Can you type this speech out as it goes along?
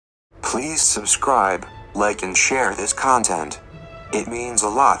Please subscribe, like and share this content. It means a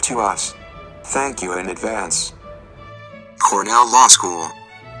lot to us. Thank you in advance. Cornell Law School.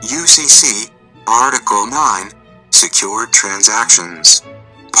 U.C.C. Article 9. Secured Transactions.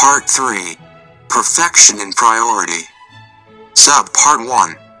 Part 3. Perfection and Priority. Subpart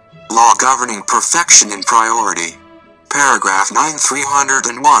 1. Law governing perfection and priority. Paragraph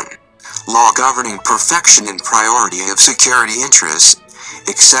 9301. Law governing perfection and priority of security interests,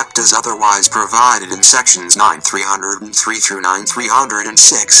 except as otherwise provided in sections 9303 through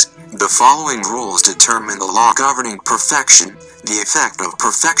 9306. The following rules determine the law governing perfection, the effect of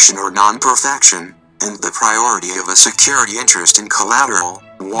perfection or non-perfection, and the priority of a security interest in collateral.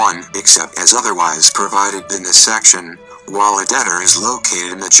 1. Except as otherwise provided in this section, while a debtor is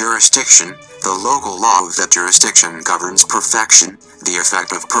located in a jurisdiction, the local law of that jurisdiction governs perfection, the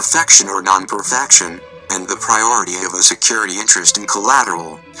effect of perfection or non-perfection, and the priority of a security interest in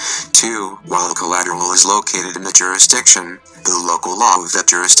collateral. 2. While collateral is located in the jurisdiction, the local law of that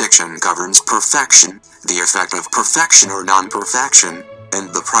jurisdiction governs perfection, the effect of perfection or non-perfection,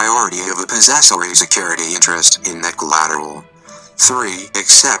 and the priority of a possessory security interest in that collateral. 3.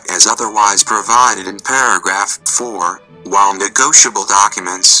 Except as otherwise provided in paragraph 4, while negotiable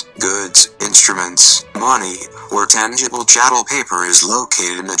documents, goods, instruments, money, or tangible chattel paper is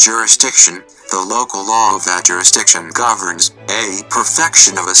located in the jurisdiction, the local law of that jurisdiction governs a.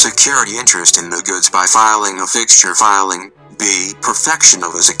 Perfection of a security interest in the goods by filing a fixture filing, b. Perfection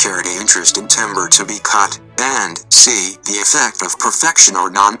of a security interest in timber to be cut, and c. The effect of perfection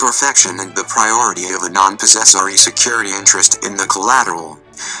or non-perfection and the priority of a non-possessory security interest in the collateral.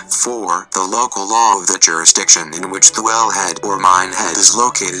 4. The local law of the jurisdiction in which the wellhead or minehead is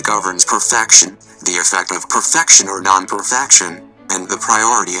located governs perfection, the effect of perfection or non-perfection, and the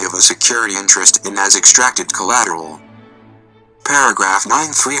priority of a security interest in as extracted collateral. Paragraph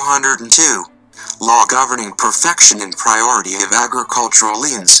 9302. Law governing perfection and priority of agricultural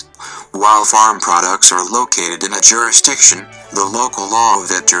liens. While farm products are located in a jurisdiction, the local law of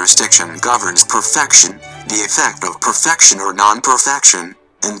that jurisdiction governs perfection, the effect of perfection or non-perfection,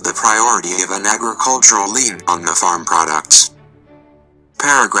 and the priority of an agricultural lien on the farm products.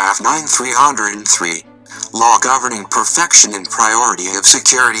 Paragraph 9303. Law governing perfection and priority of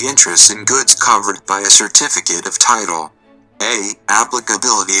security interests in goods covered by a certificate of title. A.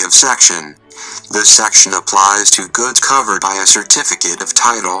 Applicability of section. This section applies to goods covered by a certificate of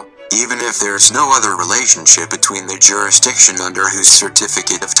title, even if there is no other relationship between the jurisdiction under whose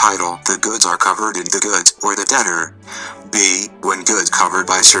certificate of title the goods are covered and the goods or the debtor. B. When goods covered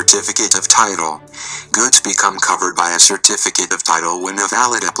by certificate of title. Goods become covered by a certificate of title when a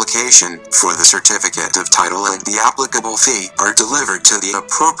valid application for the certificate of title and the applicable fee are delivered to the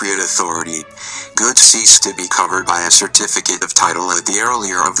appropriate authority. Goods cease to be covered by a certificate of title at the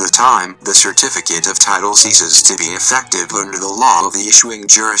earlier of the time the certificate of title ceases to be effective under the law of the issuing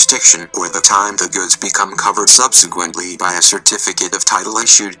jurisdiction or the time the goods become covered subsequently by a certificate of title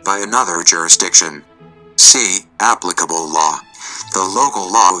issued by another jurisdiction. C. Applicable law. The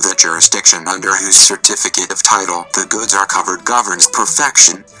local law of the jurisdiction under whose certificate of title the goods are covered governs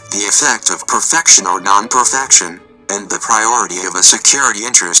perfection, the effect of perfection or non-perfection, and the priority of a security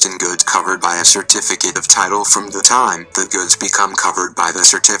interest in goods covered by a certificate of title from the time the goods become covered by the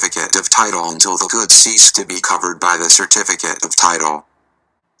certificate of title until the goods cease to be covered by the certificate of title.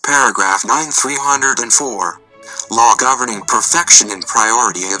 Paragraph 9304. Law governing perfection and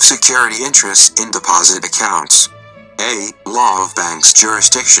priority of security interests in deposit accounts. A. Law of bank's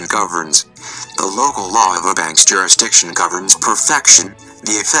jurisdiction governs. The local law of a bank's jurisdiction governs perfection,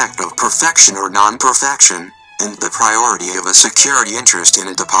 the effect of perfection or non-perfection, and the priority of a security interest in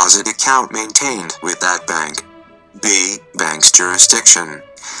a deposit account maintained with that bank. B. Bank's jurisdiction.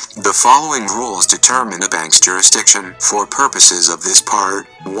 The following rules determine a bank's jurisdiction for purposes of this part.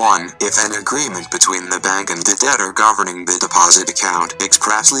 1. If an agreement between the bank and the debtor governing the deposit account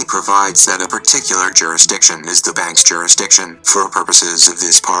expressly provides that a particular jurisdiction is the bank's jurisdiction for purposes of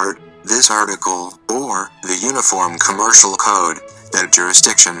this part, this article, or the Uniform Commercial Code, that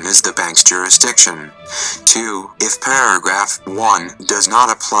jurisdiction is the bank's jurisdiction. 2. If paragraph 1 does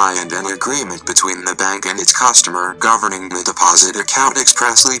not apply and an agreement between the bank and its customer governing the deposit account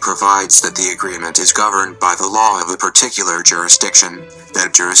expressly provides that the agreement is governed by the law of a particular jurisdiction,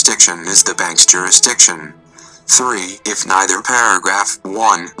 that jurisdiction is the bank's jurisdiction. 3. If neither paragraph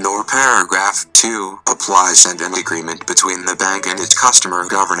 1 nor paragraph 2 applies and an agreement between the bank and its customer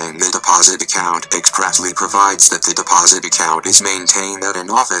governing the deposit account expressly provides that the deposit account is maintained at an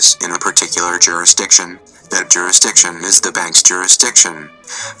office in a particular jurisdiction, that jurisdiction is the bank's jurisdiction.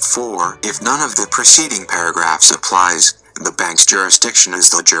 4. If none of the preceding paragraphs applies, The bank's jurisdiction is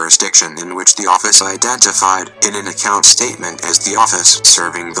the jurisdiction in which the office identified in an account statement as the office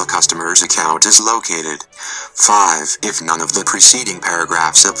serving the customer's account is located. 5. If none of the preceding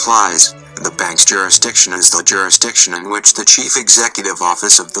paragraphs applies, the bank's jurisdiction is the jurisdiction in which the chief executive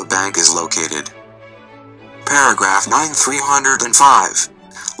office of the bank is located. Paragraph 9(305).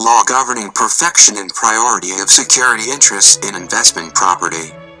 Law governing perfection and priority of security interests in investment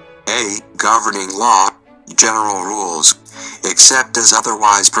property. A. Governing law. General rules. Except as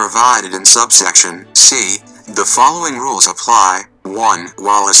otherwise provided in subsection C, the following rules apply. 1.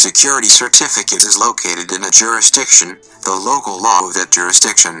 While a security certificate is located in a jurisdiction, the local law of that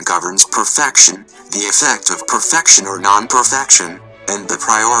jurisdiction governs perfection, the effect of perfection or non-perfection, and the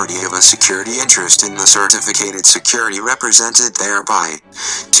priority of a security interest in the certificated security represented thereby.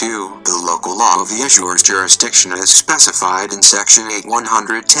 2. The local law of the issuer's jurisdiction as specified in Section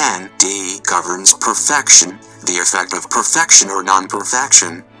 8110(d) governs perfection, the effect of perfection or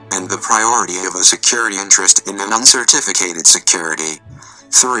non-perfection, and the priority of a security interest in an uncertificated security.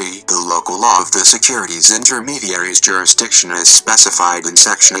 3. The local law of the securities intermediary's jurisdiction as specified in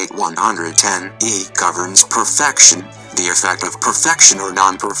Section 8110(e) governs perfection, the effect of perfection or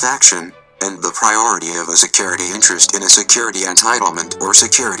non-perfection, and the priority of a security interest in a security entitlement or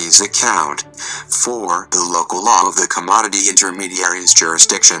securities account. 4. The local law of the commodity intermediary's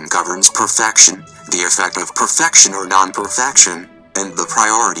jurisdiction governs perfection, the effect of perfection or non-perfection, and the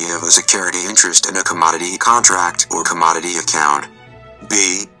priority of a security interest in a commodity contract or commodity account.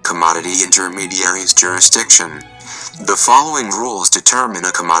 B. Commodity intermediary's jurisdiction. The following rules determine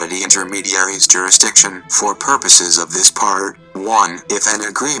a commodity intermediary's jurisdiction for purposes of this part. 1. If an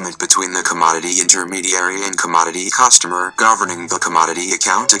agreement between the commodity intermediary and commodity customer governing the commodity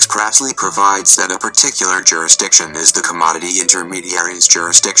account expressly provides that a particular jurisdiction is the commodity intermediary's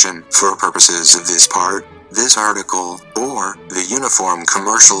jurisdiction for purposes of this part, this article, or the Uniform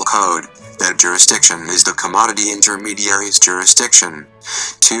Commercial Code, that jurisdiction is the commodity intermediary's jurisdiction.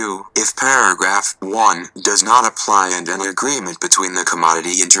 2. If paragraph 1 does not apply and an agreement between the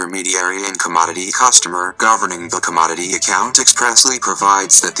commodity intermediary and commodity customer governing the commodity account expressly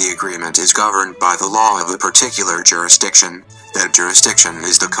provides that the agreement is governed by the law of a particular jurisdiction, that jurisdiction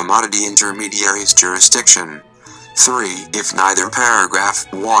is the commodity intermediary's jurisdiction. 3. If neither paragraph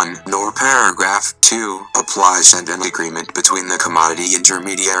 1 nor paragraph 2 applies and an agreement between the commodity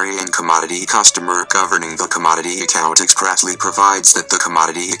intermediary and commodity customer governing the commodity account expressly provides that the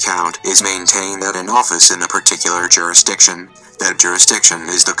commodity account is maintained at an office in a particular jurisdiction, that jurisdiction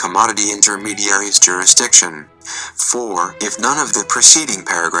is the commodity intermediary's jurisdiction. 4. If none of the preceding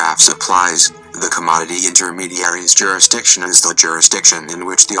paragraphs applies, the commodity intermediary's jurisdiction is the jurisdiction in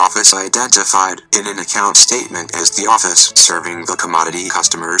which the office identified in an account statement as the office serving the commodity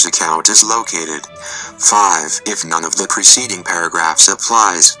customer's account is located. 5. If none of the preceding paragraphs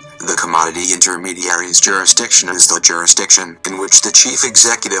applies, the commodity intermediary's jurisdiction is the jurisdiction in which the chief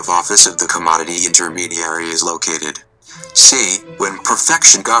executive office of the commodity intermediary is located. C. When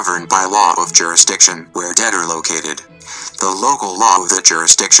perfection governed by law of jurisdiction where debtor located. The local law of the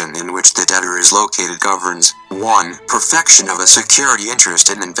jurisdiction in which the debtor is located governs 1. Perfection of a security interest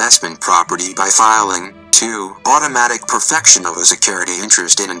in investment property by filing. 2. Automatic perfection of a security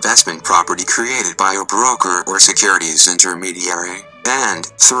interest in investment property created by a broker or securities intermediary. And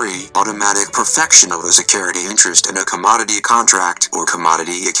 3. Automatic perfection of a security interest in a commodity contract or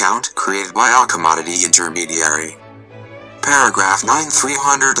commodity account created by a commodity intermediary. Paragraph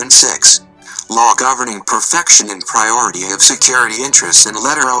 9(306). Law governing perfection and priority of security interests in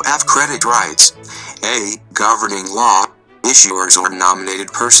letter of credit rights. A. Governing law. Issuers or nominated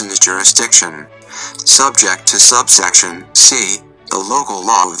persons jurisdiction. Subject to subsection C. The local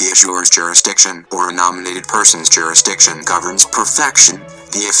law of the issuer's jurisdiction or a nominated person's jurisdiction governs perfection,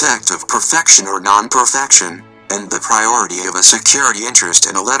 the effect of perfection or non-perfection, and the priority of a security interest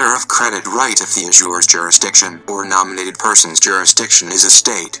in a letter of credit right if the issuer's jurisdiction or nominated person's jurisdiction is a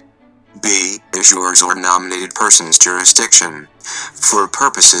state. B. Issuers or nominated person's jurisdiction. For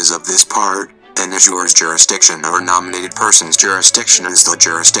purposes of this part, an issuer's jurisdiction or nominated person's jurisdiction is the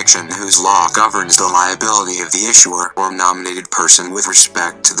jurisdiction whose law governs the liability of the issuer or nominated person with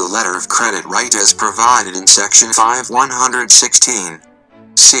respect to the letter of credit right as provided in Section 5116.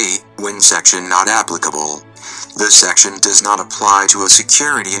 C. When section not applicable. This section does not apply to a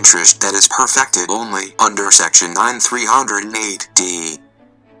security interest that is perfected only under Section 9308(d).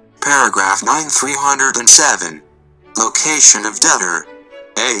 Paragraph 9307. Location of debtor.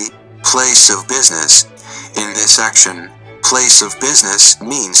 A. Place of business. In this section, place of business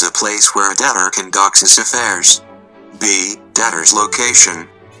means a place where a debtor conducts his affairs. B. Debtor's location.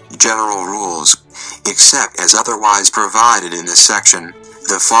 General rules. Except as otherwise provided in this section,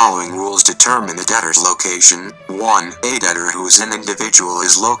 the following rules determine the debtor's location. 1. A debtor who is an individual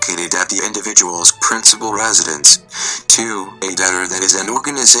is located at the individual's principal residence. 2. A debtor that is an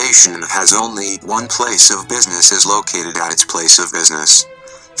organization and has only one place of business is located at its place of business.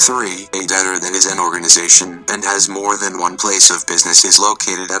 3. A debtor that is an organization and has more than one place of business is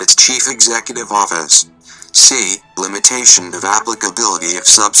located at its chief executive office. C. Limitation of applicability of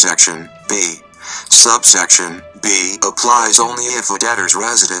subsection B. Subsection B applies only if a debtor's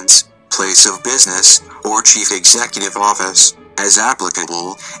residence, place of business, or chief executive office, as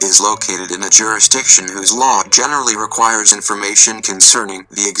applicable, is located in a jurisdiction whose law generally requires information concerning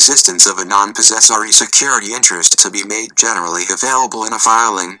the existence of a non-possessory security interest to be made generally available in a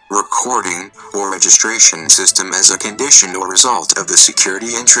filing, recording, or registration system as a condition or result of the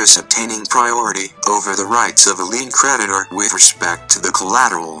security interest obtaining priority over the rights of a lien creditor with respect to the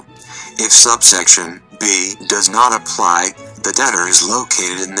collateral. If subsection B does not apply, the debtor is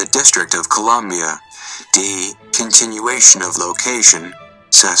located in the District of Columbia. D. Continuation of location,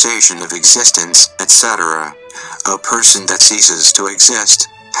 cessation of existence, etc. A person that ceases to exist,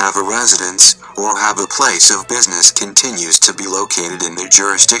 have a residence, or have a place of business continues to be located in the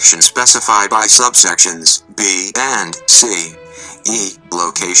jurisdiction specified by subsections B and C. E.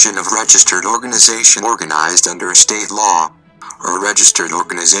 Location of registered organization organized under state law. A registered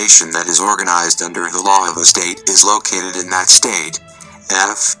organization that is organized under the law of a state is located in that state.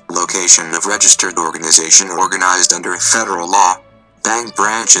 F. Location of registered organization organized under federal law. Bank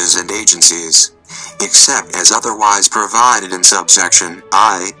branches and agencies. Except as otherwise provided in subsection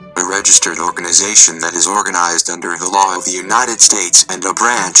I, a registered organization that is organized under the law of the United States and a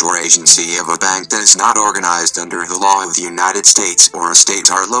branch or agency of a bank that is not organized under the law of the United States or a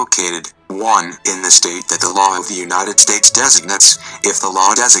state are located. 1. In the state that the law of the United States designates, if the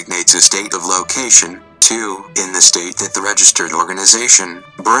law designates a state of location. 2. In the state that the registered organization,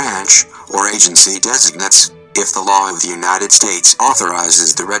 branch, or agency designates, if the law of the United States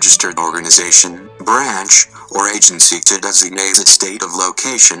authorizes the registered organization, branch, or agency to designate its state of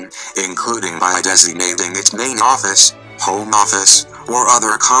location, including by designating its main office, home office, or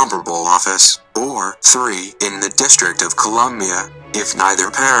other comparable office. Or 3. In the District of Columbia, if neither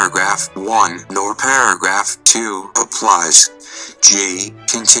paragraph 1 nor paragraph 2 applies. G.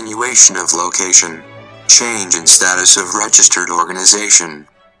 Continuation of location. Change in status of registered organization.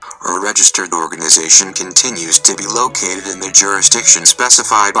 A registered organization continues to be located in the jurisdiction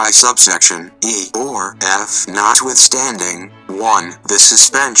specified by subsection E or F notwithstanding 1. The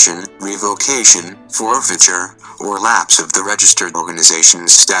suspension, revocation, forfeiture, or lapse of the registered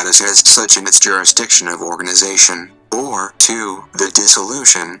organization's status as such in its jurisdiction of organization, or 2. The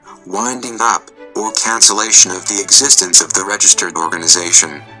dissolution, winding up, or cancellation of the existence of the registered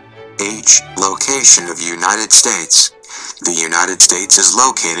organization. H. Location of United States. The United States is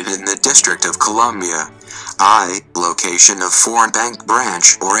located in the District of Columbia. I. Location of foreign bank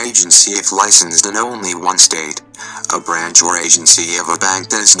branch or agency if licensed in only one state. A branch or agency of a bank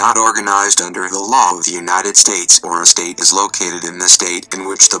that is not organized under the law of the United States or a state is located in the state in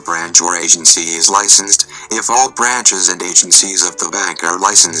which the branch or agency is licensed, if all branches and agencies of the bank are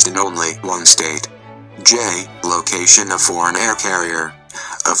licensed in only one state. J. Location of foreign air carrier.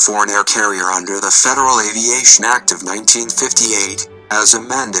 A foreign air carrier under the Federal Aviation Act of 1958, as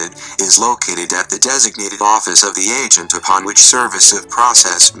amended, is located at the designated office of the agent upon which service of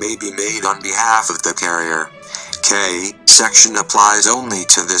process may be made on behalf of the carrier. K. Section applies only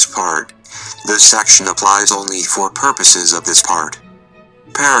to this part. This section applies only for purposes of this part.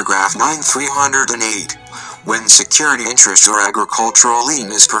 Paragraph 9308. When security interest or agricultural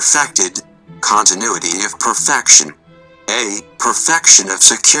lien is perfected, continuity of perfection. A. Perfection of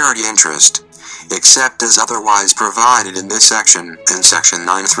security interest. Except as otherwise provided in this section, in section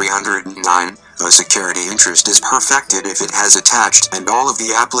 9309, a security interest is perfected if it has attached and all of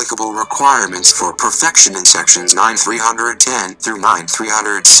the applicable requirements for perfection in sections 9310 through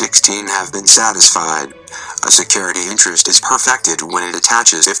 9316 have been satisfied. A security interest is perfected when it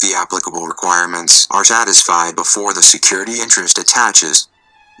attaches if the applicable requirements are satisfied before the security interest attaches.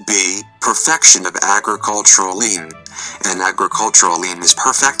 B. Perfection of agricultural lien. An agricultural lien is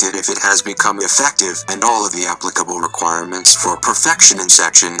perfected if it has become effective and all of the applicable requirements for perfection in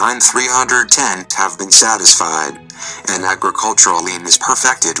section 9310 have been satisfied. An agricultural lien is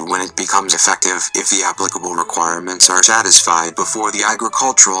perfected when it becomes effective if the applicable requirements are satisfied before the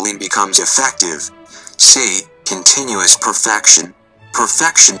agricultural lien becomes effective. C. Continuous perfection.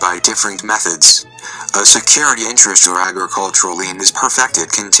 Perfection by different methods. A security interest or agricultural lien is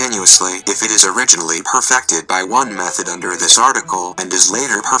perfected continuously if it is originally perfected by one method under this article and is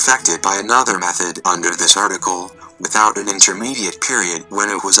later perfected by another method under this article, without an intermediate period when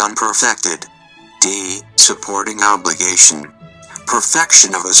it was unperfected. D. Supporting obligation.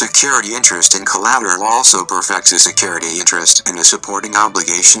 Perfection of a security interest in collateral also perfects a security interest and a supporting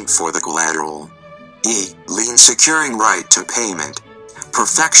obligation for the collateral. E. Lien securing right to payment.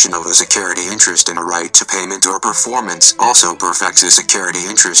 Perfection of a security interest in a right to payment or performance also perfects a security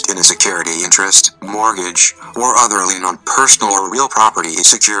interest in a security interest, mortgage, or other lien on personal or real property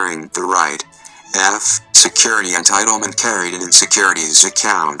securing the right. F. Security entitlement carried in securities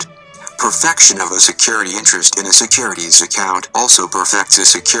account. Perfection of a security interest in a securities account also perfects a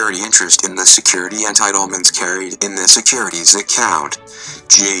security interest in the security entitlements carried in the securities account.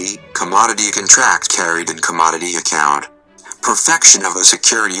 G. Commodity contract carried in commodity account. Perfection of a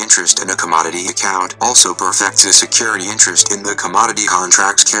security interest in a commodity account also perfects a security interest in the commodity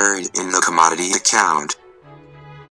contracts carried in the commodity account.